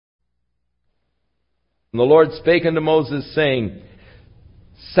And the Lord spake unto Moses, saying,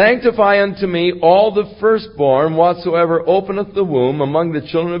 Sanctify unto me all the firstborn whatsoever openeth the womb among the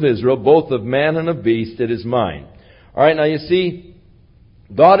children of Israel, both of man and of beast, it is mine. Alright, now you see,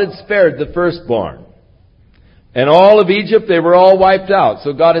 God had spared the firstborn. And all of Egypt, they were all wiped out.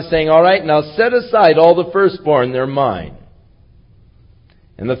 So God is saying, alright, now set aside all the firstborn, they're mine.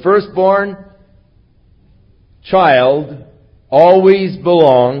 And the firstborn child always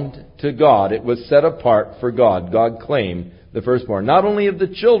belonged to God. It was set apart for God. God claimed the firstborn, not only of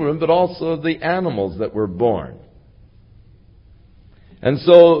the children, but also of the animals that were born. And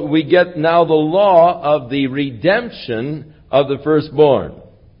so we get now the law of the redemption of the firstborn.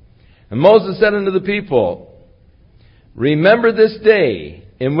 And Moses said unto the people, Remember this day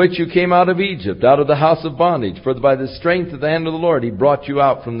in which you came out of Egypt, out of the house of bondage, for by the strength of the hand of the Lord He brought you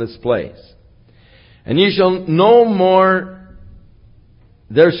out from this place. And ye shall no more,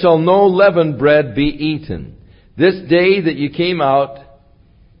 there shall no leavened bread be eaten. This day that you came out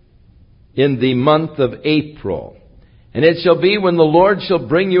in the month of April. And it shall be when the Lord shall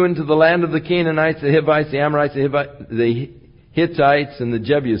bring you into the land of the Canaanites, the Hivites, the Amorites, the Hittites, and the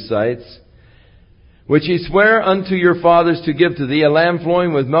Jebusites, which He sware unto your fathers to give to thee, a lamb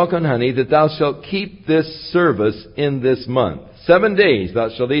flowing with milk and honey, that thou shalt keep this service in this month. 7 days thou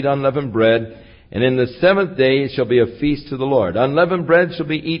shalt eat unleavened bread, and in the 7th day it shall be a feast to the Lord. Unleavened bread shall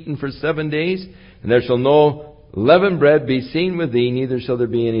be eaten for 7 days, and there shall no leavened bread be seen with thee, neither shall there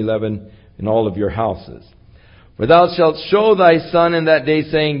be any leaven in all of your houses. For thou shalt show thy son in that day,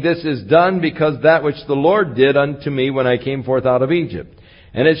 saying, This is done because that which the Lord did unto me when I came forth out of Egypt.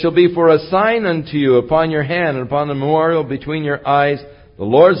 And it shall be for a sign unto you upon your hand and upon the memorial between your eyes. The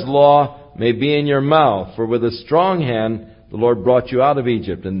Lord's law may be in your mouth. For with a strong hand the Lord brought you out of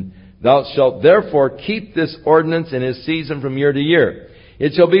Egypt. And thou shalt therefore keep this ordinance in his season from year to year.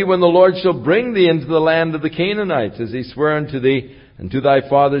 It shall be when the Lord shall bring thee into the land of the Canaanites, as He sware unto thee and to thy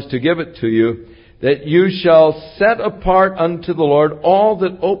fathers to give it to you, that you shall set apart unto the Lord all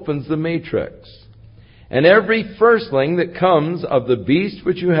that opens the matrix. And every firstling that comes of the beast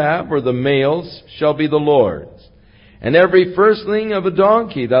which you have, or the males, shall be the Lord's. And every firstling of a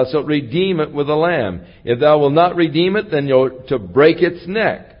donkey thou shalt redeem it with a lamb. If thou wilt not redeem it, then you're to break its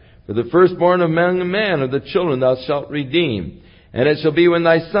neck. For the firstborn among man of the children thou shalt redeem. And it shall be when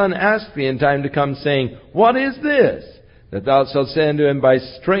thy son ask thee in time to come, saying, What is this? That thou shalt say unto him, By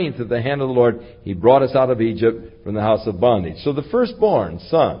strength of the hand of the Lord He brought us out of Egypt from the house of bondage. So the firstborn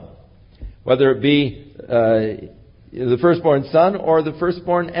son, whether it be the firstborn son or the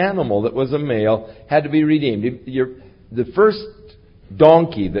firstborn animal that was a male, had to be redeemed. The first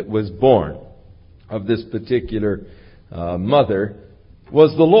donkey that was born of this particular mother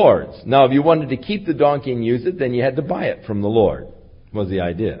was the Lord's. Now, if you wanted to keep the donkey and use it, then you had to buy it from the Lord, was the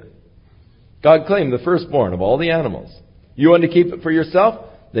idea. God claimed the firstborn of all the animals. You wanted to keep it for yourself,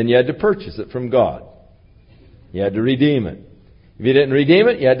 then you had to purchase it from God. You had to redeem it. If you didn't redeem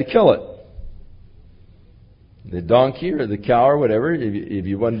it, you had to kill it. The donkey or the cow or whatever, if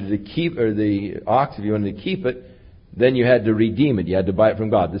you wanted to keep, or the ox, if you wanted to keep it, then you had to redeem it. You had to buy it from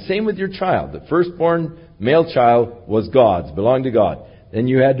God. The same with your child. The firstborn male child was God's, belonged to God. Then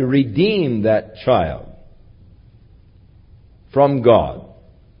you had to redeem that child from God,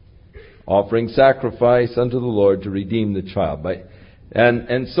 offering sacrifice unto the Lord to redeem the child.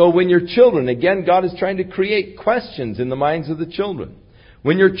 And so when your children, again, God is trying to create questions in the minds of the children.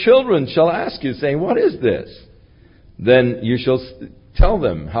 When your children shall ask you, saying, What is this? Then you shall tell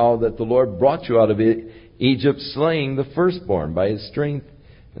them how that the Lord brought you out of Egypt, slaying the firstborn by His strength,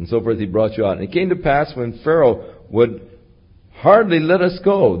 and so forth He brought you out. And it came to pass when Pharaoh would hardly let us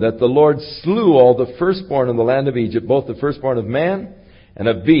go, that the Lord slew all the firstborn in the land of Egypt, both the firstborn of man and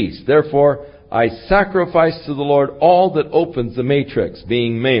of beast. Therefore I sacrifice to the Lord all that opens the matrix,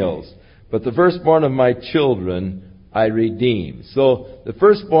 being males. But the firstborn of my children I redeem. So the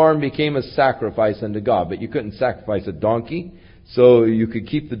firstborn became a sacrifice unto God. But you couldn't sacrifice a donkey, so you could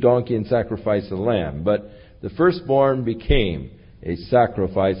keep the donkey and sacrifice a lamb. But the firstborn became a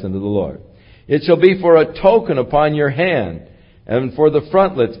sacrifice unto the Lord. It shall be for a token upon your hand, and for the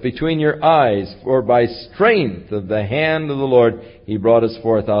frontlets between your eyes, for by strength of the hand of the Lord He brought us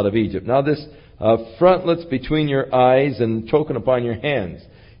forth out of Egypt. Now this frontlets between your eyes and token upon your hands.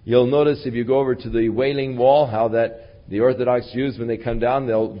 You'll notice if you go over to the Wailing Wall, how that the Orthodox Jews, when they come down,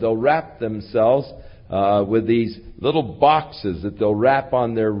 they'll wrap themselves with these little boxes that they'll wrap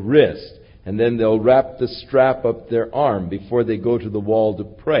on their wrist, and then they'll wrap the strap up their arm before they go to the wall to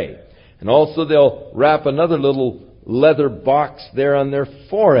pray. And also they'll wrap another little leather box there on their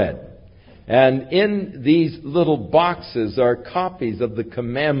forehead. And in these little boxes are copies of the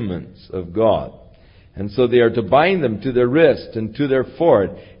commandments of God. And so they are to bind them to their wrist and to their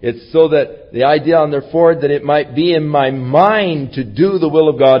forehead. It's so that the idea on their forehead that it might be in my mind to do the will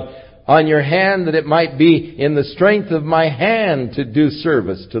of God. On your hand that it might be in the strength of my hand to do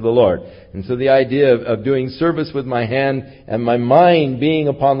service to the Lord. And so the idea of doing service with my hand and my mind being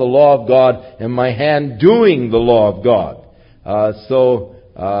upon the law of God and my hand doing the law of God.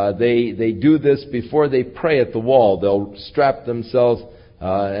 They do this before they pray at the wall. They'll strap themselves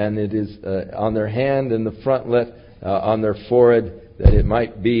and it is on their hand and the frontlet on their forehead, that it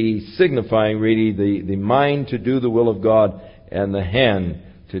might be signifying really the mind to do the will of God and the hand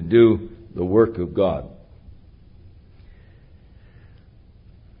to do the work of God.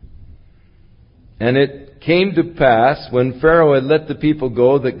 And it came to pass, when Pharaoh had let the people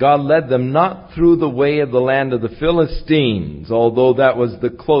go, that God led them not through the way of the land of the Philistines, although that was the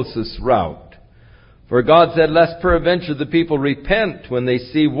closest route. For God said, lest peradventure the people repent when they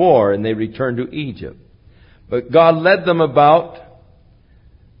see war, and they return to Egypt. But God led them about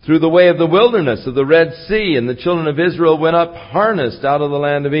through the way of the wilderness of the Red Sea, and the children of Israel went up harnessed out of the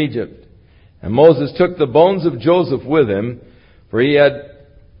land of Egypt. And Moses took the bones of Joseph with him, for he had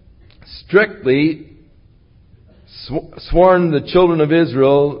strictly sworn the children of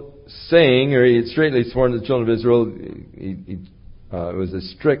Israel, saying, or he had straightly sworn the children of Israel, it was a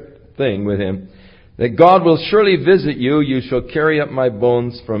strict thing with him, that God will surely visit you, you shall carry up my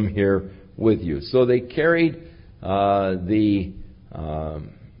bones from here with you. So they carried the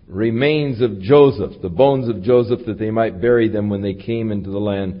remains of Joseph, the bones of Joseph, that they might bury them when they came into the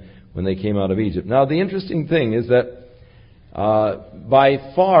land, when they came out of Egypt. Now the interesting thing is that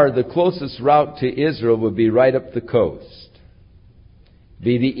by far the closest route to Israel would be right up the coast.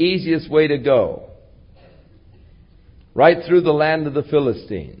 Be the easiest way to go. Right through the land of the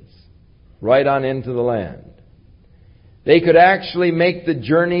Philistines. Right on into the land. They could actually make the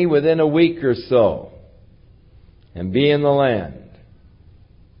journey within a week or so and be in the land.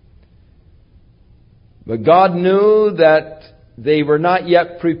 But God knew that they were not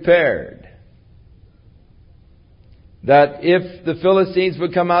yet prepared. That if the Philistines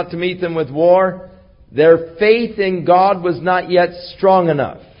would come out to meet them with war, their faith in God was not yet strong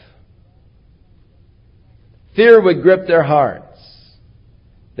enough. Fear would grip their hearts.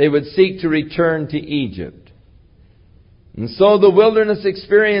 They would seek to return to Egypt. And so the wilderness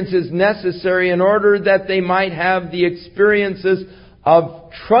experience is necessary in order that they might have the experiences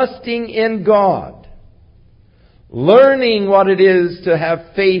of trusting in God. Learning what it is to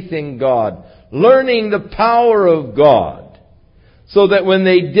have faith in God. Learning the power of God. So that when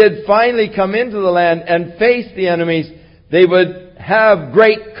they did finally come into the land and face the enemies, they would have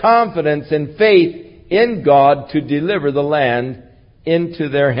great confidence and faith in God to deliver the land into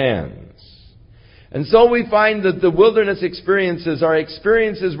their hands. And so we find that the wilderness experiences are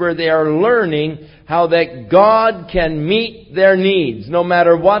experiences where they are learning how that God can meet their needs, no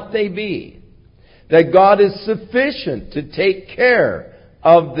matter what they be. That God is sufficient to take care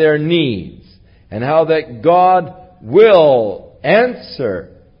of their needs. And how that God will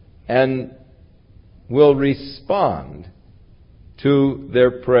answer and will respond to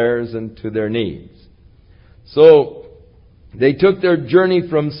their prayers and to their needs. So they took their journey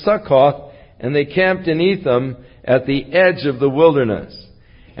from Succoth and they camped in Etham at the edge of the wilderness.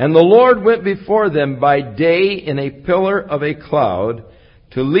 And the Lord went before them by day in a pillar of a cloud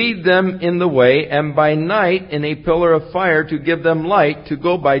to lead them in the way, and by night in a pillar of fire to give them light to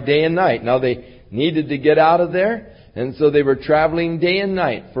go by day and night. Now they needed to get out of there, and so they were traveling day and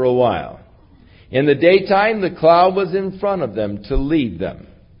night for a while. In the daytime, the cloud was in front of them to lead them.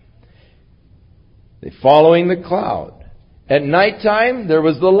 They following the cloud. At nighttime, there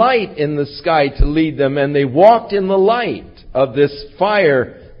was the light in the sky to lead them, and they walked in the light of this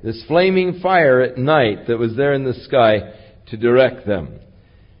fire, this flaming fire at night that was there in the sky to direct them.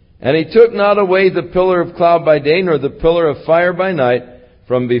 And he took not away the pillar of cloud by day, nor the pillar of fire by night,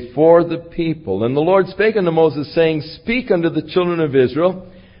 from before the people. And the Lord spake unto Moses, saying, Speak unto the children of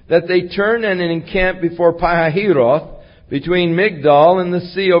Israel, that they turn and encamp before Pihahiroth, between Migdol and the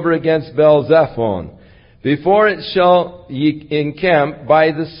sea over against Baal-zephon. Before it shall ye encamp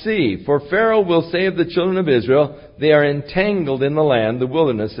by the sea. For Pharaoh will say of the children of Israel, They are entangled in the land, the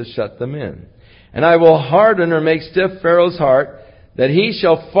wilderness has shut them in. And I will harden or make stiff Pharaoh's heart, that he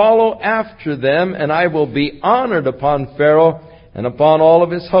shall follow after them, and I will be honored upon Pharaoh and upon all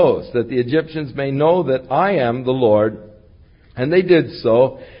of his hosts, that the Egyptians may know that I am the Lord. And they did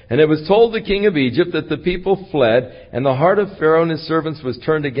so. And it was told the king of Egypt that the people fled, and the heart of Pharaoh and his servants was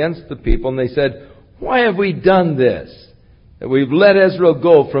turned against the people. And they said, Why have we done this, that we've let Israel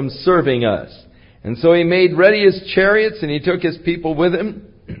go from serving us? And so he made ready his chariots, and he took his people with him.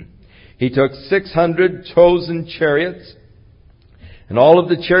 He took 600 chosen chariots, and all of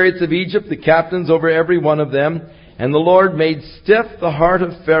the chariots of Egypt, the captains over every one of them. And the Lord made stiff the heart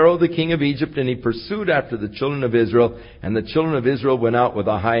of Pharaoh, the king of Egypt, and he pursued after the children of Israel, and the children of Israel went out with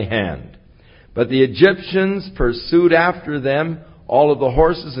a high hand. But the Egyptians pursued after them all of the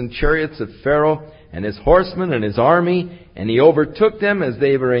horses and chariots of Pharaoh, and his horsemen and his army, and he overtook them as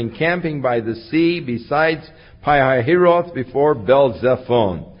they were encamping by the sea, besides Pi-hahiroth before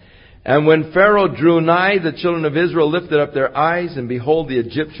Baal-zephon. And when Pharaoh drew nigh, the children of Israel lifted up their eyes, and behold, the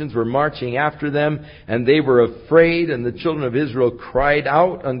Egyptians were marching after them, and they were afraid, and the children of Israel cried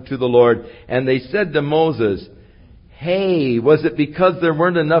out unto the Lord. And they said to Moses, Hey, was it because there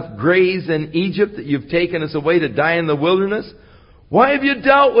weren't enough graves in Egypt that you've taken us away to die in the wilderness? Why have you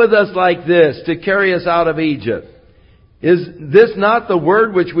dealt with us like this to carry us out of Egypt? Is this not the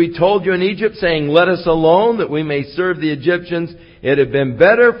word which we told you in Egypt, saying, Let us alone, that we may serve the Egyptians? It had been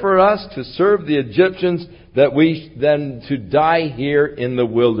better for us to serve the Egyptians than to die here in the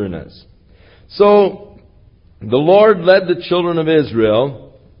wilderness. So the Lord led the children of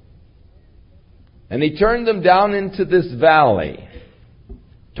Israel, and He turned them down into this valley,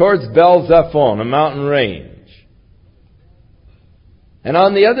 towards Baal-zephon, a mountain range. And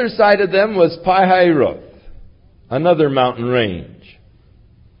on the other side of them was Pi-hahiroth, another mountain range.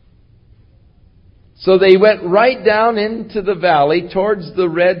 So they went right down into the valley towards the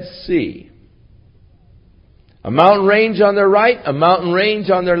Red Sea. A mountain range on their right, a mountain range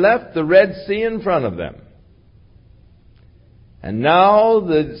on their left, the Red Sea in front of them. And now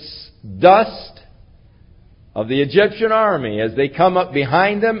the dust of the Egyptian army as they come up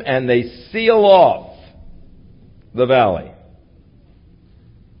behind them and they seal off the valley.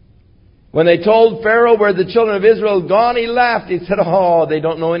 When they told Pharaoh where the children of Israel had gone, he laughed. He said, Oh, they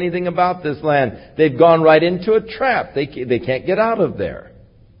don't know anything about this land. They've gone right into a trap. They can't get out of there.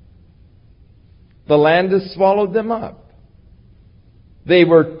 The land has swallowed them up. They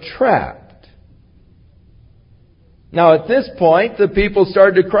were trapped. Now at this point, the people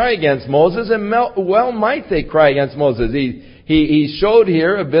started to cry against Moses, and well might they cry against Moses. He showed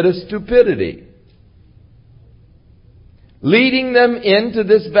here a bit of stupidity, leading them into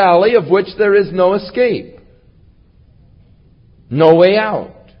this valley of which there is no escape, no way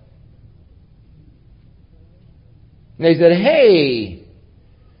out. And they said, Hey,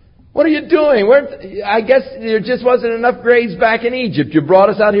 what are you doing? I guess there just wasn't enough graves back in Egypt. You brought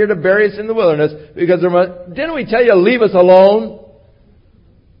us out here to bury us in the wilderness because didn't we tell you to leave us alone?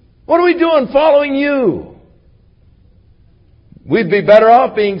 What are we doing following you? We'd be better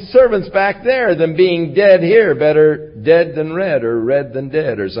off being servants back there than being dead here. Better dead than red, or red than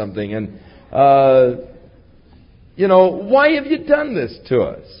dead, or something. And, why have you done this to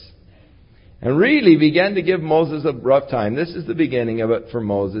us? And really began to give Moses a rough time. This is the beginning of it for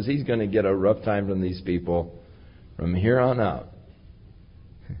Moses. He's going to get a rough time from these people from here on out.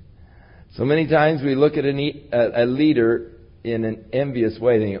 So many times we look at a leader in an envious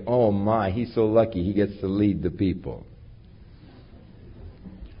way, thinking, oh my, he's so lucky he gets to lead the people.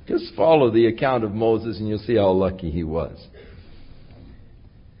 Just follow the account of Moses and you'll see how lucky he was.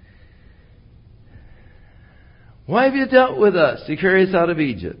 Why have you dealt with us to carry us out of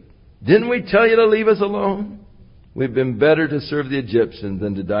Egypt? Didn't we tell you to leave us alone? We've been better to serve the Egyptians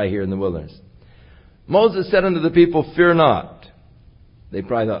than to die here in the wilderness. Moses said unto the people, Fear not. They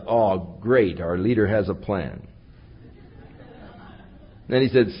probably thought, oh, great, our leader has a plan. Then he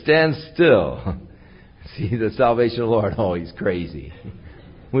said, Stand still. See the salvation of the Lord. Oh, he's crazy.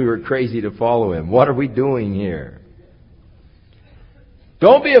 We were crazy to follow him. What are we doing here?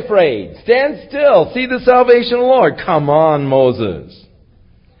 Don't be afraid. Stand still. See the salvation of the Lord. Come on, Moses.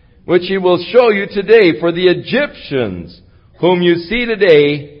 Which he will show you today. For the Egyptians whom you see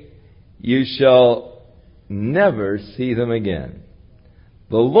today, you shall never see them again.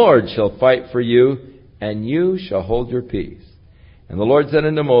 The Lord shall fight for you, and you shall hold your peace. And the Lord said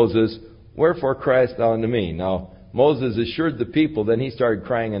unto Moses, Wherefore criest thou unto me? Now, Moses assured the people, then he started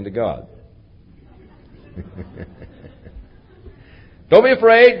crying unto God. Don't be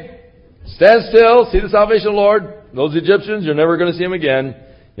afraid. Stand still. See the salvation of the Lord. Those Egyptians, you're never going to see them again.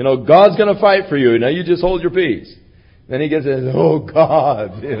 God's going to fight for you. Now you just hold your peace. Then he gets in, oh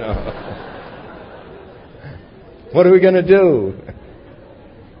God, What are we going to do?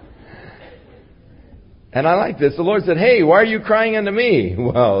 And I like this. The Lord said, Hey, why are you crying unto me?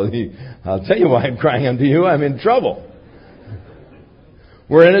 Well, I'll tell you why I'm crying unto you. I'm in trouble.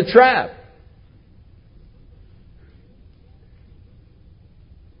 We're in a trap.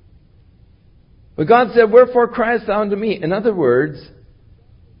 But God said, Wherefore criest thou unto me? In other words,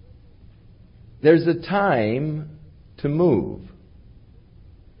 there's a time to move.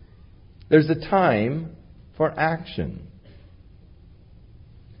 There's a time for action.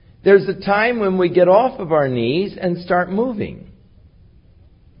 There's a time when we get off of our knees and start moving.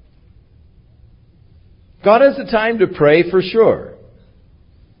 God has a time to pray for sure.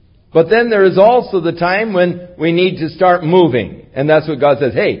 But then there is also the time when we need to start moving. And that's what God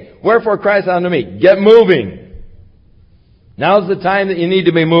says. Hey, wherefore cries unto me? Get moving. Now's the time that you need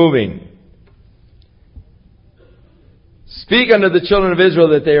to be moving. Speak unto the children of Israel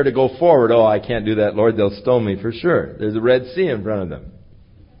that they are to go forward. Oh, I can't do that, Lord. They'll stone me for sure. There's a Red Sea in front of them.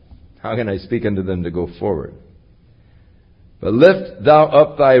 How can I speak unto them to go forward? But lift thou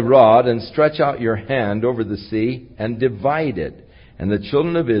up thy rod and stretch out your hand over the sea and divide it. And the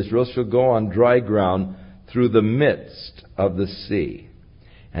children of Israel shall go on dry ground through the midst of the sea.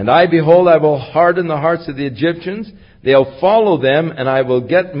 And I, behold, I will harden the hearts of the Egyptians. They'll follow them, and I will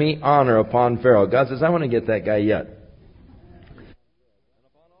get me honor upon Pharaoh. God says, I want to get that guy yet.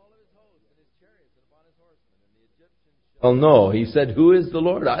 Shall know. He said, who is the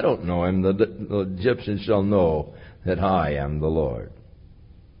Lord? I don't know him. The Egyptians shall know that I am the Lord.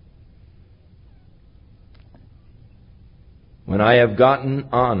 When I have gotten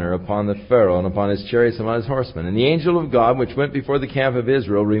honor upon the Pharaoh and upon his chariots and upon his horsemen. And the angel of God, which went before the camp of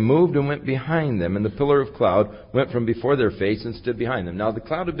Israel, removed and went behind them. And the pillar of cloud went from before their face and stood behind them. Now the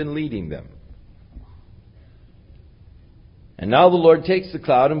cloud had been leading them. And now the Lord takes the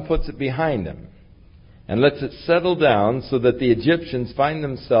cloud and puts it behind them. And lets it settle down so that the Egyptians find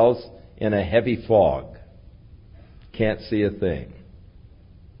themselves in a heavy fog. Can't see a thing.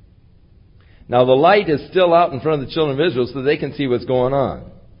 Now the light is still out in front of the children of Israel so they can see what's going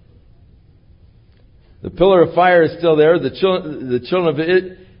on. The pillar of fire is still there. The children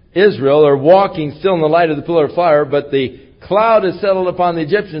of Israel are walking still in the light of the pillar of fire, but the cloud is settled upon the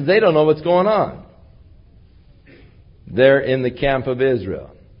Egyptians. They don't know what's going on. They're in the camp of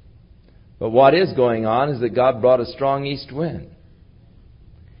Israel. But what is going on is that God brought a strong east wind.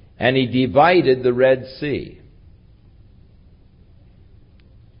 And He divided the Red Sea.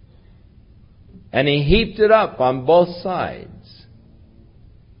 And He heaped it up on both sides.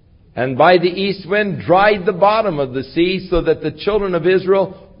 And by the east wind dried the bottom of the sea so that the children of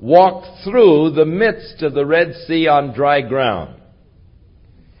Israel walked through the midst of the Red Sea on dry ground.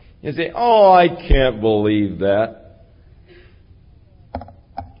 You say, oh, I can't believe that.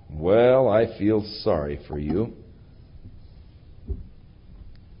 Well, I feel sorry for you.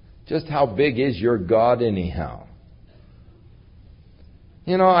 Just how big is your God anyhow?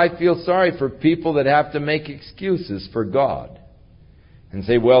 You know, I feel sorry for people that have to make excuses for God. And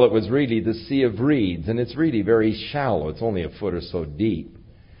say, well, it was really the Sea of Reeds, and it's really very shallow. It's only a foot or so deep.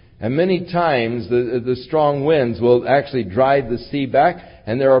 And many times the strong winds will actually drive the sea back,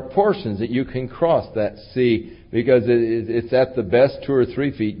 and there are portions that you can cross that sea because it's at the best 2 or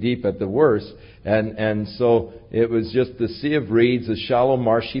 3 feet deep at the worst. And so it was just the Sea of Reeds, a shallow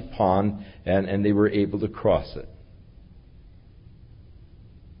marshy pond, and they were able to cross it.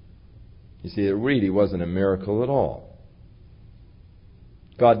 You see, it really wasn't a miracle at all.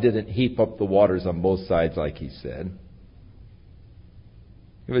 God didn't heap up the waters on both sides like He said.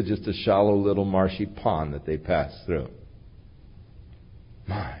 It was just a shallow little marshy pond that they passed through.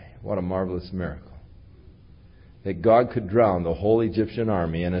 My, what a marvelous miracle. That God could drown the whole Egyptian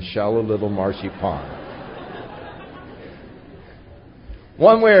army in a shallow little marshy pond.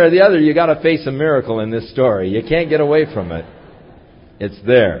 One way or the other, you got to face a miracle in this story. You can't get away from it. It's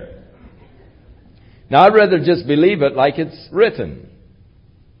there. Now, I'd rather just believe it like it's written.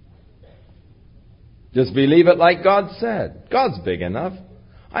 Just believe it like God said. God's big enough.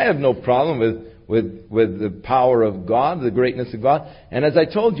 I have no problem with the power of God, the greatness of God. And as I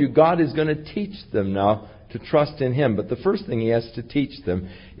told you, God is going to teach them now to trust in Him. But the first thing He has to teach them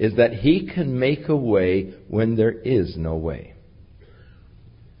is that He can make a way when there is no way.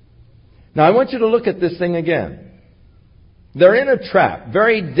 Now, I want you to look at this thing again. They're in a trap,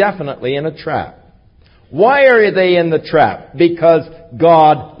 very definitely in a trap. Why are they in the trap? Because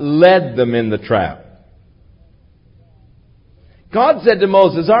God led them in the trap. God said to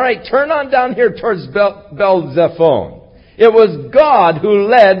Moses, all right, turn on down here towards Baal-zephon. It was God who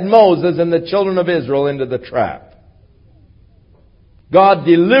led Moses and the children of Israel into the trap. God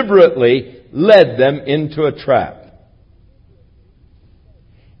deliberately led them into a trap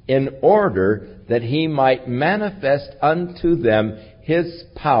in order that He might manifest unto them His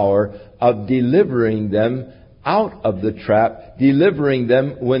power of delivering them out of the trap, delivering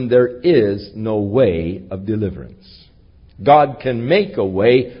them when there is no way of deliverance. God can make a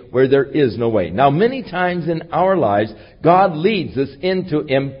way where there is no way. Now, many times in our lives, God leads us into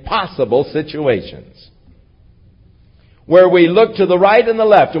impossible situations. where we look to the right and the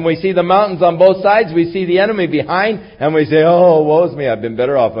left, and we see the mountains on both sides, we see the enemy behind, and we say, oh, woe's me, I've been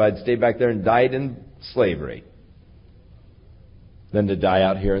better off if I'd stayed back there and died in slavery than to die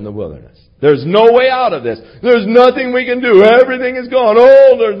out here in the wilderness. There's no way out of this. There's nothing we can do. Everything is gone.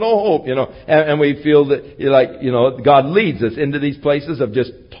 Oh, there's no hope, And we feel that, God leads us into these places of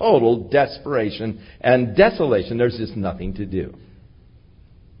just total desperation and desolation. There's just nothing to do.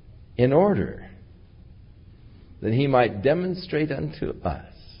 In order that He might demonstrate unto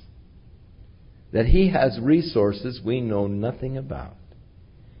us that He has resources we know nothing about,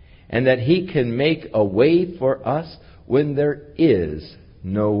 and that He can make a way for us when there is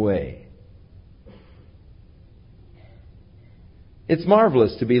no way. It's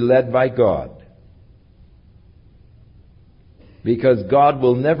marvelous to be led by God, because God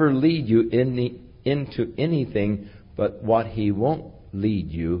will never lead you into anything but what He won't lead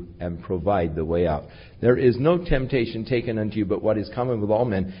you and provide the way out. There is no temptation taken unto you but what is common with all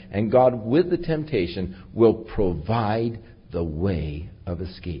men, and God with the temptation will provide the way of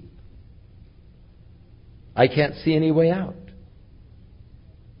escape. I can't see any way out.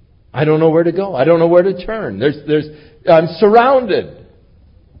 I don't know where to go. I don't know where to turn. I'm surrounded.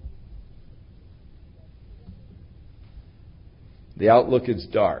 The outlook is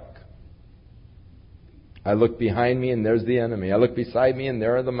dark. I look behind me and there's the enemy. I look beside me and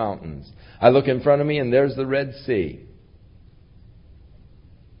there are the mountains. I look in front of me and there's the Red Sea.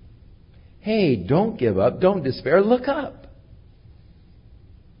 Hey, don't give up. Don't despair. Look up.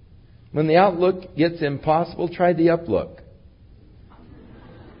 When the outlook gets impossible, try the uplook.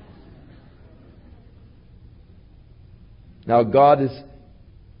 Now God has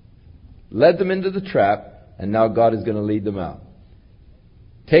led them into the trap, and now God is going to lead them out.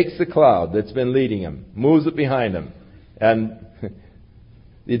 Takes the cloud that's been leading them, moves it behind them, and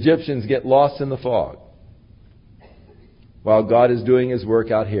the Egyptians get lost in the fog while God is doing His work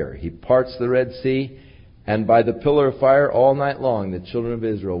out here. He parts the Red Sea, and by the pillar of fire all night long, the children of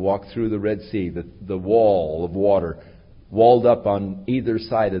Israel walk through the Red Sea, the wall of water walled up on either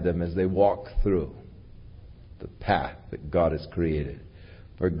side of them as they walk through the path that God has created.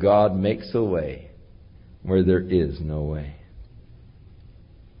 For God makes a way where there is no way.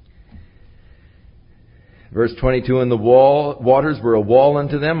 Verse 22, and the waters were a wall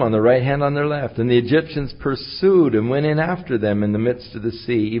unto them on the right hand, on their left. And the Egyptians pursued and went in after them in the midst of the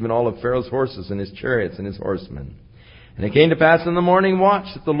sea, even all of Pharaoh's horses and his chariots and his horsemen. And it came to pass in the morning watch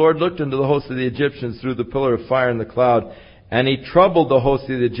that the Lord looked into the host of the Egyptians through the pillar of fire and the cloud, and He troubled the host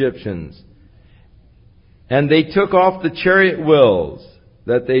of the Egyptians. And they took off the chariot wheels,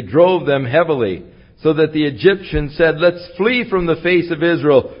 that they drove them heavily, so that the Egyptians said, let's flee from the face of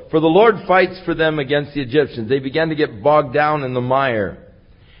Israel, for the Lord fights for them against the Egyptians. They began to get bogged down in the mire.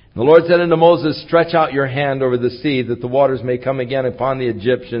 And the Lord said unto Moses, stretch out your hand over the sea, that the waters may come again upon the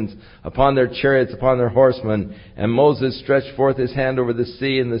Egyptians, upon their chariots, upon their horsemen. And Moses stretched forth his hand over the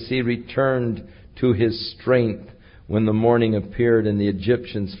sea, and the sea returned to his strength when the morning appeared, and the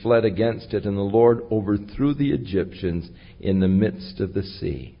Egyptians fled against it, and the Lord overthrew the Egyptians in the midst of the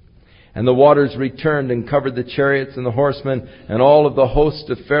sea. And the waters returned and covered the chariots and the horsemen and all of the host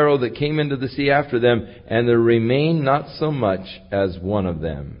of Pharaoh that came into the sea after them, and there remained not so much as one of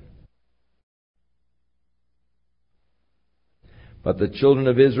them. But the children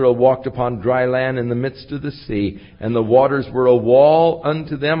of Israel walked upon dry land in the midst of the sea, and the waters were a wall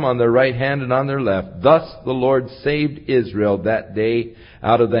unto them on their right hand and on their left. Thus the Lord saved Israel that day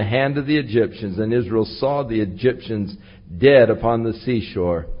out of the hand of the Egyptians. And Israel saw the Egyptians dead upon the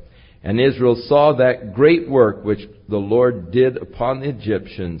seashore. And Israel saw that great work which the Lord did upon the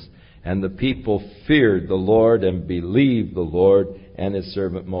Egyptians. And the people feared the Lord and believed the Lord and His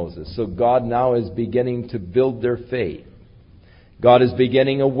servant Moses. So God now is beginning to build their faith. God is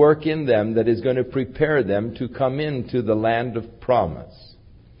beginning a work in them that is going to prepare them to come into the land of promise.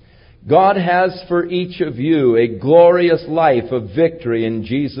 God has for each of you a glorious life of victory in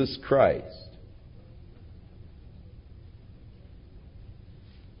Jesus Christ.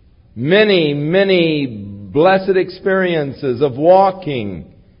 Many, many blessed experiences of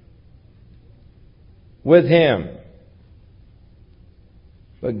walking with Him.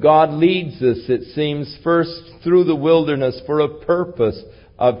 But God leads us, it seems, first through the wilderness for a purpose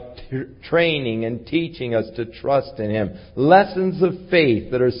of training and teaching us to trust in Him. Lessons of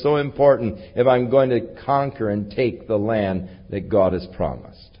faith that are so important if I'm going to conquer and take the land that God has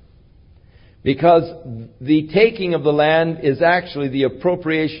promised. Because the taking of the land is actually the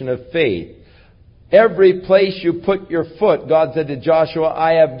appropriation of faith. Every place you put your foot, God said to Joshua,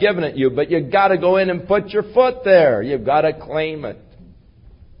 I have given it you, but you've got to go in and put your foot there. You've got to claim it.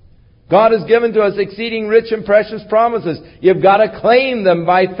 God has given to us exceeding rich and precious promises. You've got to claim them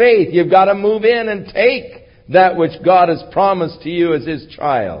by faith. You've got to move in and take that which God has promised to you as His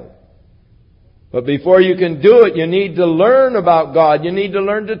child. But before you can do it, you need to learn about God. You need to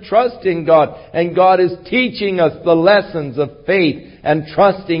learn to trust in God. And God is teaching us the lessons of faith and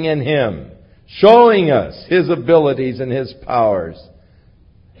trusting in Him, showing us His abilities and His powers.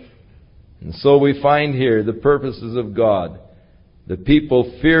 And so we find here the purposes of God. The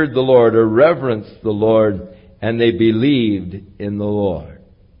people feared the Lord, or reverenced the Lord, and they believed in the Lord.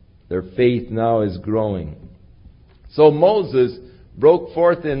 Their faith now is growing. So Moses broke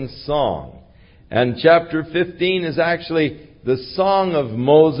forth in song. And chapter 15 is actually the song of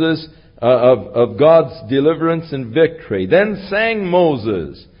Moses, of God's deliverance and victory. Then sang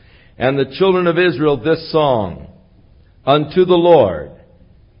Moses and the children of Israel this song unto the Lord.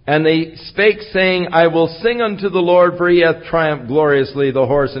 And they spake, saying, I will sing unto the Lord, for He hath triumphed gloriously. The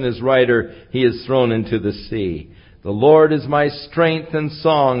horse and his rider He is thrown into the sea. The Lord is my strength and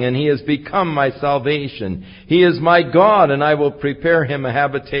song, and He has become my salvation. He is my God, and I will prepare Him a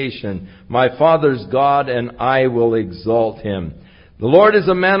habitation. My Father's God, and I will exalt Him. The Lord is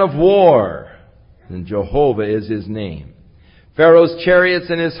a man of war, and Jehovah is His name. Pharaoh's chariots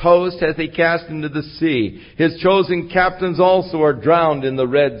and his host hath He cast into the sea. His chosen captains also are drowned in the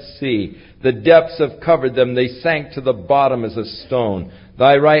Red Sea. The depths have covered them. They sank to the bottom as a stone.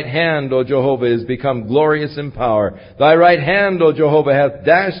 Thy right hand, O Jehovah, is become glorious in power. Thy right hand, O Jehovah, hath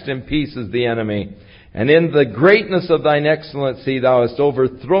dashed in pieces the enemy. And in the greatness of Thine excellency Thou hast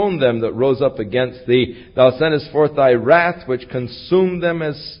overthrown them that rose up against Thee. Thou sentest forth Thy wrath, which consumed them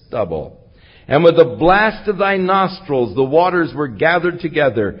as stubble. And with the blast of Thy nostrils the waters were gathered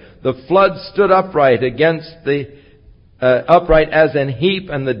together. The flood stood upright upright as an heap,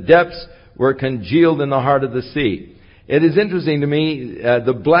 and the depths were congealed in the heart of the sea. It is interesting to me,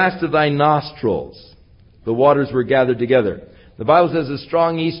 the blast of Thy nostrils, the waters were gathered together. The Bible says a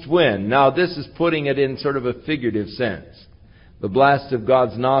strong east wind. Now this is putting it in sort of a figurative sense. The blast of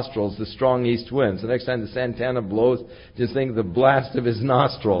God's nostrils, the strong east wind. So next time the Santana blows, just think of the blast of His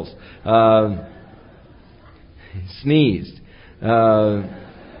nostrils. Sneezed. The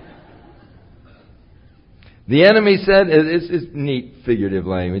enemy said, it's neat figurative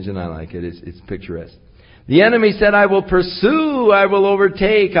language, and I like it. It's picturesque. The enemy said, I will pursue, I will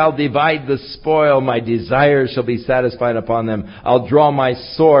overtake, I'll divide the spoil, my desires shall be satisfied upon them. I'll draw my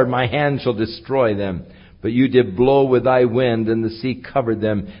sword, my hand shall destroy them. But You did blow with Thy wind, and the sea covered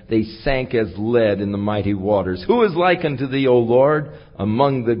them. They sank as lead in the mighty waters. Who is like unto Thee, O Lord,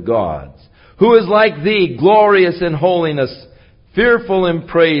 among the gods? Who is like Thee, glorious in holiness, fearful in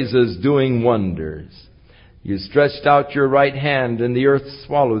praises, doing wonders? You stretched out Your right hand, and the earth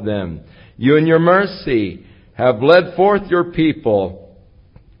swallowed them. You in Your mercy have led forth Your people,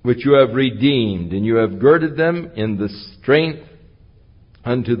 which You have redeemed, and You have girded them in the strength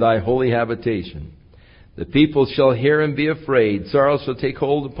unto Thy holy habitation. The people shall hear and be afraid. Sorrow shall take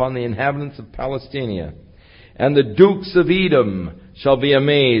hold upon the inhabitants of Palestina. And the dukes of Edom shall be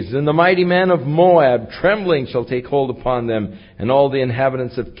amazed. And the mighty men of Moab, trembling, shall take hold upon them. And all the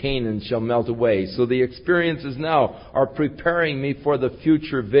inhabitants of Canaan shall melt away. So the experiences now are preparing me for the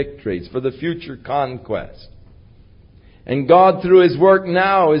future victories, for the future conquest. And God, through His work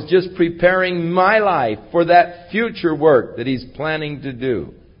now, is just preparing my life for that future work that He's planning to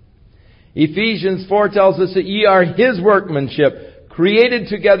do. Ephesians 4 tells us that ye are His workmanship, created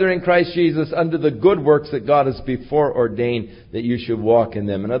together in Christ Jesus unto the good works that God has before ordained that you should walk in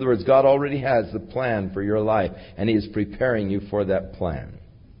them. In other words, God already has the plan for your life, and He is preparing you for that plan.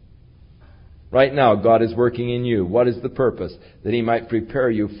 Right now, God is working in you. What is the purpose? That He might prepare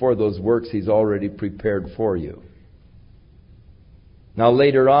you for those works He's already prepared for you. Now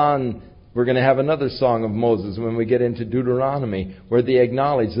later on, we're going to have another song of Moses when we get into Deuteronomy, where they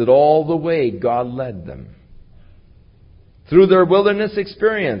acknowledge that all the way God led them. Through their wilderness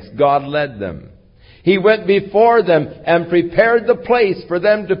experience, God led them. He went before them and prepared the place for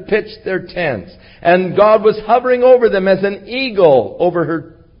them to pitch their tents. And God was hovering over them as an eagle over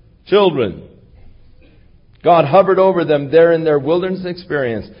her children. God hovered over them there in their wilderness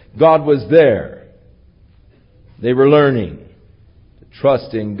experience. God was there. They were learning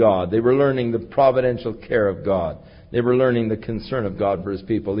trust in God. They were learning the providential care of God. They were learning the concern of God for His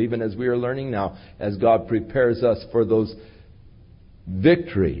people, even as we are learning now, as God prepares us for those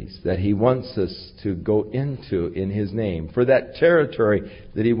victories that He wants us to go into in His name, for that territory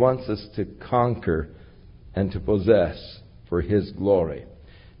that He wants us to conquer and to possess for His glory.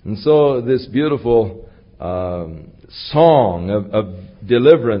 And so this beautiful song of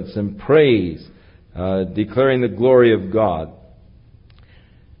deliverance and praise, declaring the glory of God.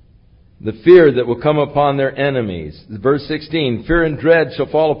 the fear that will come upon their enemies. Verse 16, fear and dread shall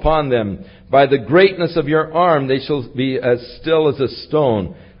fall upon them. By the greatness of your arm they shall be as still as a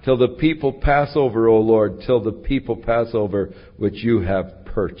stone, till the people pass over, O Lord, till the people pass over which you have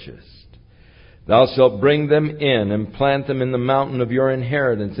purchased. Thou shalt bring them in and plant them in the mountain of your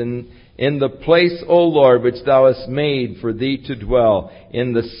inheritance, in the place, O Lord, which thou hast made for thee to dwell,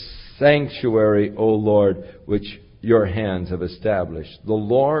 in the sanctuary, O Lord, which your hands have established. The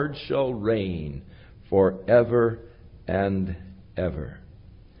Lord shall reign forever and ever.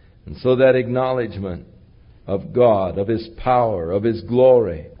 And so that acknowledgement of God, of His power, of His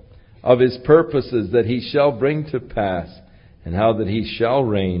glory, of His purposes that He shall bring to pass, and how that He shall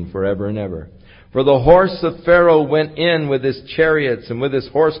reign forever and ever. For the horse of Pharaoh went in with his chariots and with his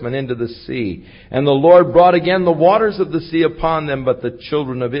horsemen into the sea. And the Lord brought again the waters of the sea upon them, but the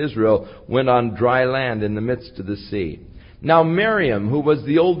children of Israel went on dry land in the midst of the sea. Now Miriam, who was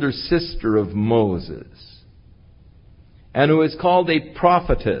the older sister of Moses, and who is called a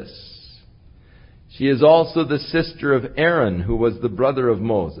prophetess, she is also the sister of Aaron, who was the brother of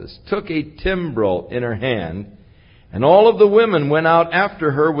Moses, took a timbrel in her hand, and all of the women went out after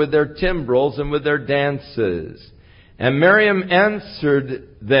her with their timbrels and with their dances. And Miriam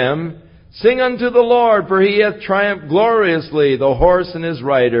answered them, Sing unto the Lord, for He hath triumphed gloriously. The horse and his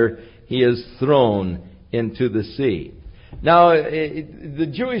rider He is thrown into the sea. Now,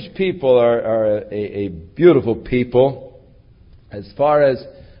 the Jewish people are a beautiful people as far as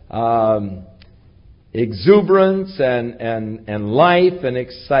exuberance and life and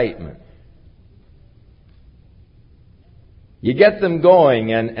excitement. You get them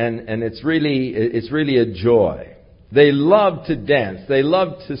going, and it's really a joy. They love to dance. They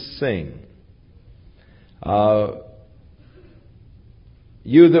love to sing.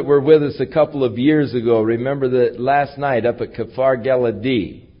 You that were with us a couple of years ago, remember that last night up at Kfar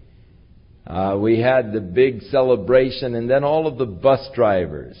Galilee, we had the big celebration, and then all of the bus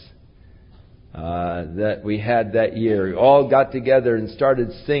drivers that we had that year all got together and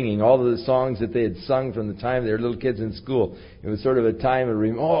started singing all of the songs that they had sung from the time they were little kids in school. It was sort of a time of,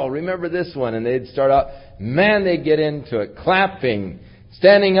 remember this one, and they'd start out, man, they'd get into it, clapping,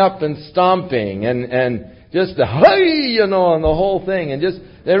 standing up and stomping, and just the hey, and the whole thing, and just,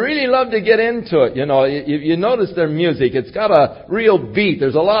 they really love to get into it, You notice their music, it's got a real beat,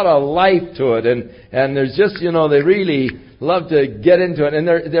 there's a lot of life to it, and there's just, they really love to get into it, and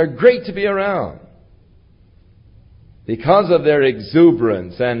they're great to be around because of their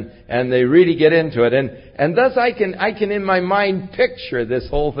exuberance, and they really get into it, and thus I can in my mind picture this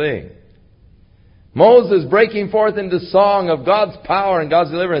whole thing. Moses breaking forth into song of God's power and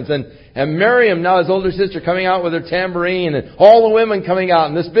God's deliverance, and Miriam, now his older sister, coming out with her tambourine, and all the women coming out,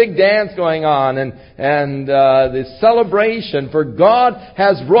 and this big dance going on, and this celebration, for God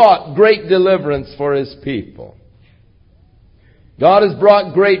has wrought great deliverance for His people. God has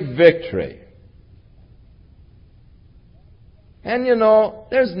brought great victory. And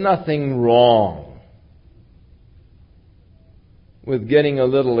there's nothing wrong with getting a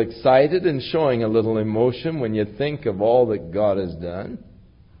little excited and showing a little emotion when you think of all that God has done.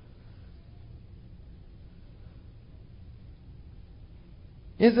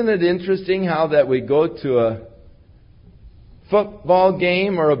 Isn't it interesting how that we go to a football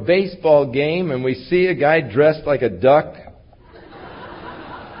game or a baseball game and we see a guy dressed like a duck?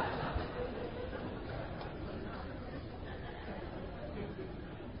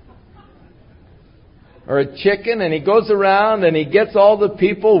 Or a chicken, and he goes around and he gets all the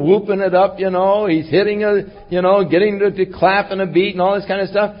people whooping it up, he's hitting getting to clap and a beat and all this kind of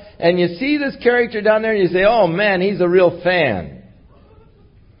stuff. And you see this character down there and you say, oh man, he's a real fan.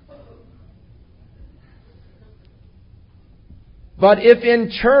 But if in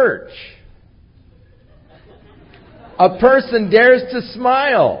church a person dares to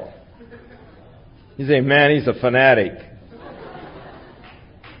smile, you say, man, he's a fanatic.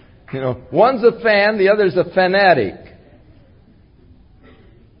 One's a fan, the other's a fanatic.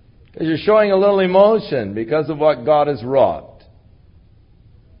 Because you're showing a little emotion because of what God has wrought.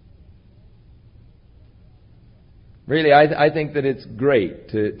 Really, I think that it's great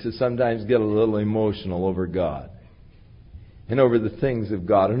to sometimes get a little emotional over God. And over the things of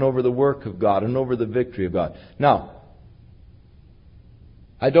God, and over the work of God, and over the victory of God. Now,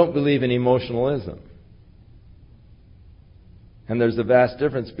 I don't believe in emotionalism. And there's a vast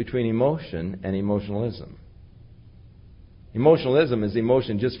difference between emotion and emotionalism. Emotionalism is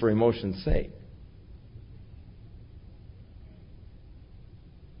emotion just for emotion's sake.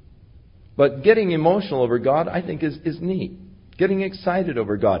 But getting emotional over God, I think, is neat. Getting excited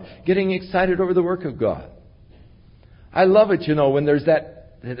over God. Getting excited over the work of God. I love it, when there's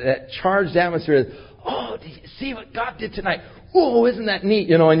that that charged atmosphere. Oh, do you see what God did tonight? Oh, isn't that neat?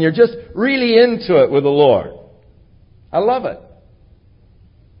 And you're just really into it with the Lord. I love it.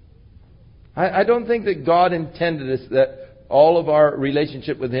 I don't think that God intended us that all of our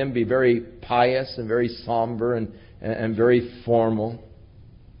relationship with Him be very pious and very somber and very formal.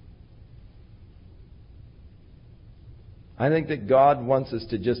 I think that God wants us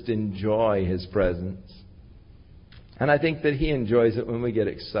to just enjoy His presence. And I think that He enjoys it when we get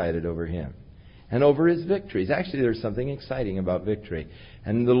excited over Him and over His victories. Actually, there's something exciting about victory.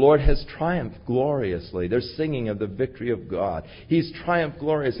 And the Lord has triumphed gloriously. They're singing of the victory of God. He's triumphed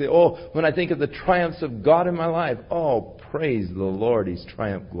gloriously. Oh, when I think of the triumphs of God in my life, oh, praise the Lord, He's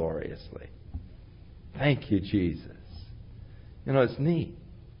triumphed gloriously. Thank you, Jesus. It's neat.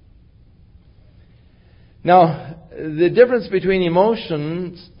 Now, the difference between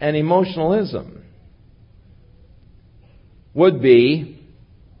emotions and emotionalism would be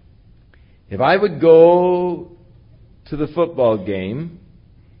if I would go to the football game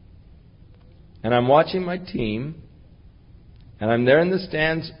and I'm watching my team and I'm there in the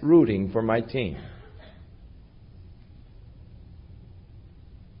stands rooting for my team.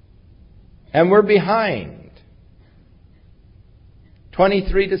 And we're behind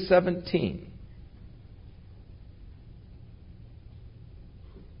 23-17.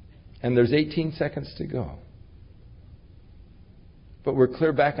 And there's 18 seconds to go. But we're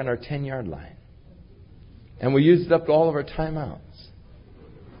clear back on our 10-yard line. And we used up all of our timeouts.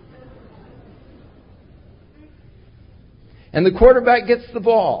 And the quarterback gets the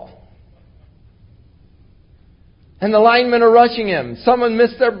ball. And the linemen are rushing him. Someone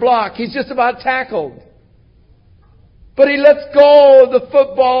missed their block. He's just about tackled. But he lets go of the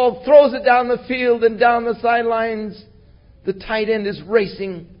football, throws it down the field and down the sidelines. The tight end is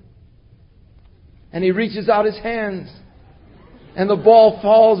racing. And he reaches out his hands. And the ball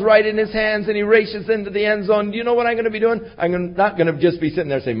falls right in his hands and he races into the end zone. Do you know what I'm going to be doing? I'm not going to just be sitting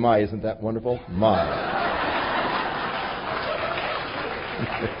there saying, my, isn't that wonderful? My.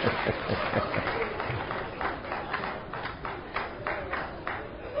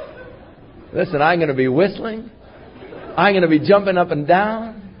 Listen, I'm going to be whistling. I'm going to be jumping up and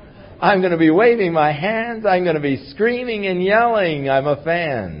down. I'm going to be waving my hands. I'm going to be screaming and yelling. I'm a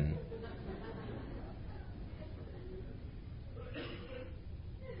fan.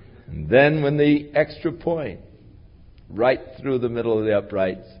 And then when the extra point, right through the middle of the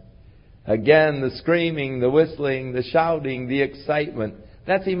uprights, again the screaming, the whistling, the shouting, the excitement,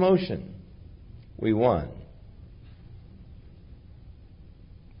 that's emotion. We won.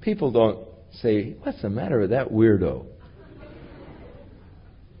 People don't say, what's the matter with that weirdo?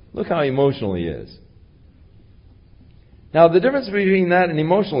 Look how emotional he is. Now the difference between that and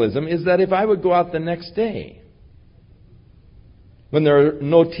emotionalism is that if I would go out the next day, when there are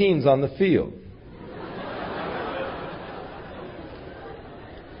no teams on the field,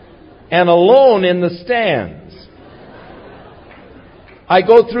 and alone in the stands, I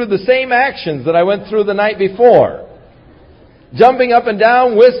go through the same actions that I went through the night before. Jumping up and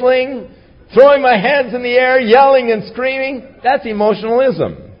down, whistling, throwing my hands in the air, yelling and screaming. That's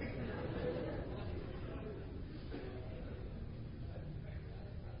emotionalism.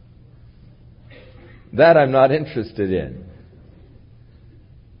 That I'm not interested in.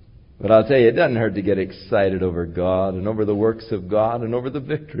 But I'll tell you, it doesn't hurt to get excited over God and over the works of God and over the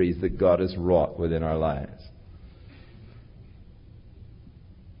victories that God has wrought within our lives.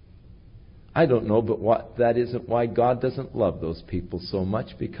 I don't know, but that isn't why God doesn't love those people so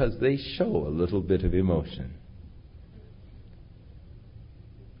much, because they show a little bit of emotion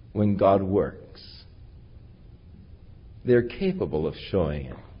when God works. They're capable of showing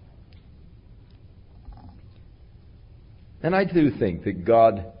it. And I do think that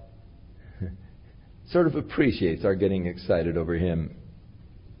God sort of appreciates our getting excited over Him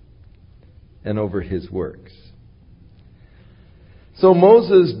and over His works. So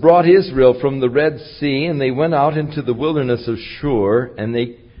Moses brought Israel from the Red Sea, and they went out into the wilderness of Shur, and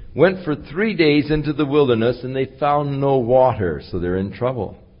they went for 3 days into the wilderness, and they found no water, so they're in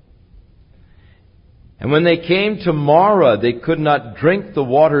trouble. And when they came to Marah, they could not drink the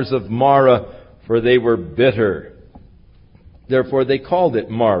waters of Marah, for they were bitter. Therefore they called it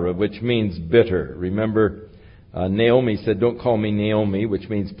Marah, which means bitter. Remember, Naomi said, don't call me Naomi, which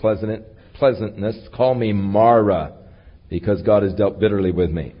means pleasantness. Call me Marah, because God has dealt bitterly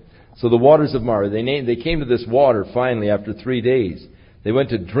with me. So the waters of Marah, they came to this water finally after 3 days. They went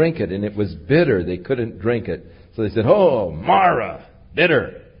to drink it, and it was bitter. They couldn't drink it. So they said, oh, Marah,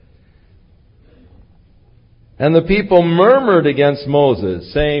 bitter. And the people murmured against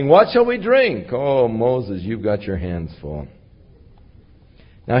Moses, saying, what shall we drink? Oh, Moses, you've got your hands full.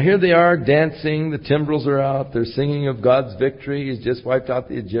 Now here they are dancing, the timbrels are out, they're singing of God's victory. He's just wiped out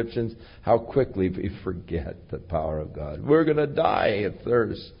the Egyptians. How quickly we forget the power of God. We're going to die of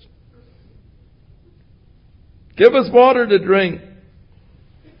thirst. Give us water to drink.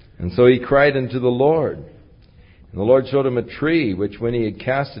 And so he cried unto the Lord. And the Lord showed him a tree, which when he had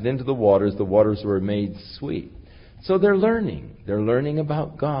cast it into the waters were made sweet. So they're learning. They're learning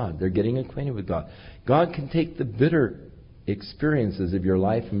about God. They're getting acquainted with God. God can take the bitter experiences of your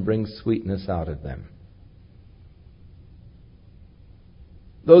life and bring sweetness out of them.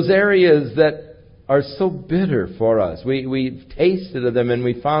 Those areas that are so bitter for us, we've tasted of them and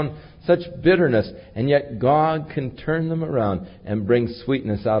we found such bitterness, and yet God can turn them around and bring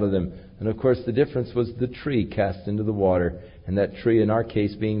sweetness out of them. And of course the difference was the tree cast into the water, and that tree in our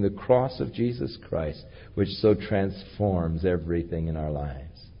case being the cross of Jesus Christ, which so transforms everything in our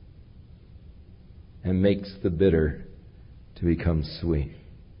lives and makes the bitter to become sweet.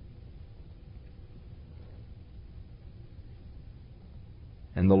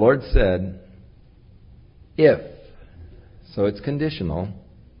 And the Lord said, if, so it's conditional,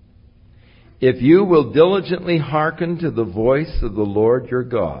 if you will diligently hearken to the voice of the Lord your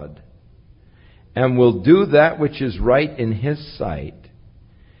God, and will do that which is right in His sight,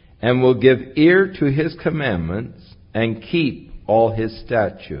 and will give ear to His commandments, and keep all His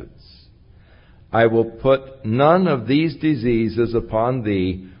statutes, I will put none of these diseases upon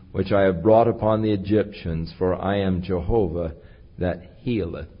thee, which I have brought upon the Egyptians, for I am Jehovah that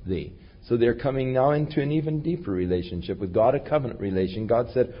healeth thee. So they're coming now into an even deeper relationship with God, a covenant relation. God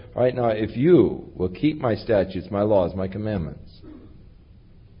said, all right, now if you will keep my statutes, my laws, my commandments,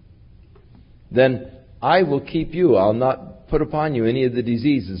 then I will keep you. I'll not put upon you any of the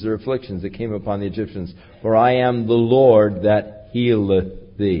diseases or afflictions that came upon the Egyptians, for I am the Lord that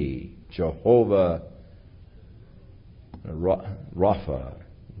healeth thee. Jehovah Rapha,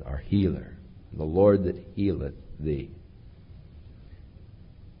 our healer, the Lord that healeth thee.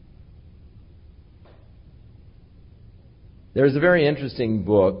 There's a very interesting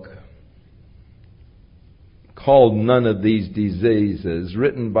book called None of These Diseases,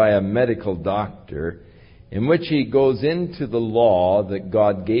 written by a medical doctor, in which he goes into the law that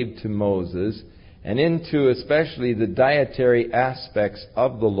God gave to Moses and into especially the dietary aspects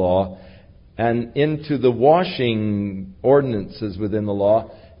of the law and into the washing ordinances within the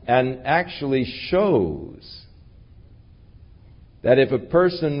law, and actually shows that if a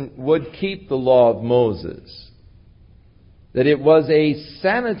person would keep the law of Moses, that it was a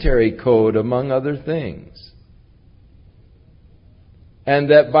sanitary code among other things. And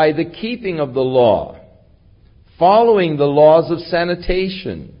that by the keeping of the law, following the laws of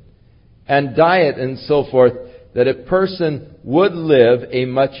sanitation and diet and so forth, that a person would live a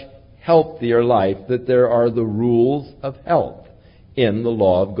much healthier life, that there are the rules of health in the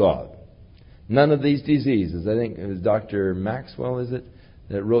law of God. None of these diseases. I think it was Dr. Maxwell, is it,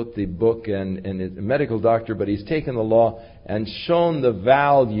 that wrote the book, and is a medical doctor, but he's taken the law and shown the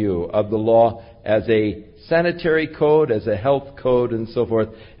value of the law as a sanitary code, as a health code, and so forth.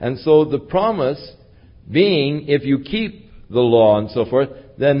 And so the promise being, if you keep the law and so forth,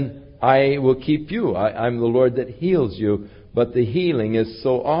 then I will keep you. I'm the Lord that heals you. But the healing is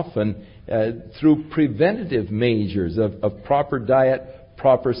so often through preventative measures of proper diet,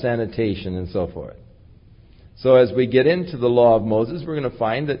 proper sanitation, and so forth. So as we get into the law of Moses, we're going to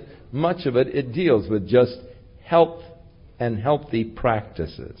find that much of it deals with just health and healthy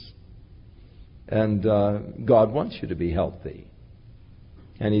practices. And God wants you to be healthy.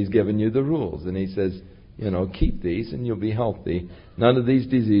 And He's given you the rules. And He says, keep these and you'll be healthy. None of these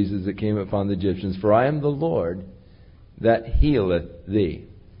diseases that came upon the Egyptians, for I am the Lord that healeth thee.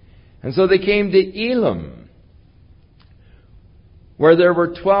 And so they came to Elim, where there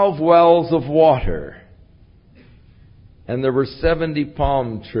were 12 wells of water. And there were 70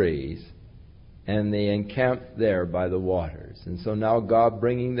 palm trees, and they encamped there by the waters. And so now God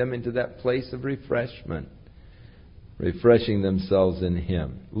bringing them into that place of refreshment, refreshing themselves in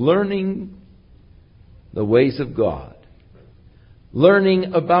Him, learning the ways of God,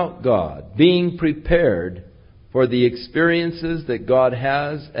 learning about God, being prepared for the experiences that God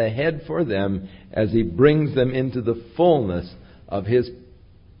has ahead for them as He brings them into the fullness of His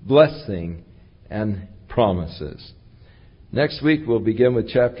blessing and promises. Next week we'll begin with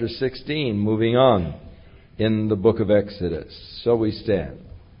chapter 16, moving on in the book of Exodus. Shall we stand?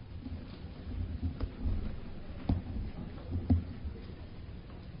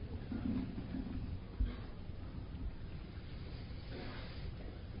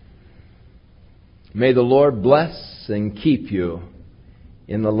 May the Lord bless and keep you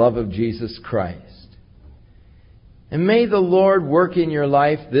in the love of Jesus Christ. And may the Lord work in your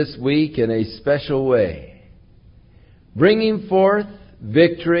life this week in a special way, bringing forth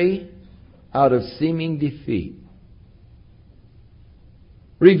victory out of seeming defeat,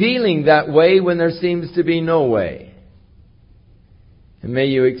 revealing that way when there seems to be no way. And may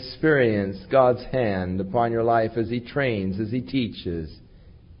you experience God's hand upon your life as He trains, as He teaches,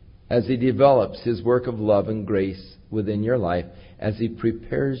 as He develops His work of love and grace within your life, as He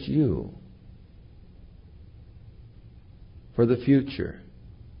prepares you for the future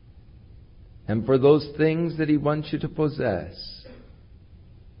and for those things that He wants you to possess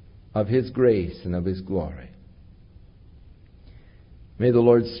of His grace and of His glory. May the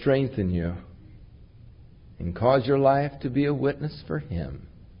Lord strengthen you and cause your life to be a witness for Him.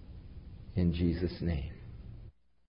 In Jesus' name.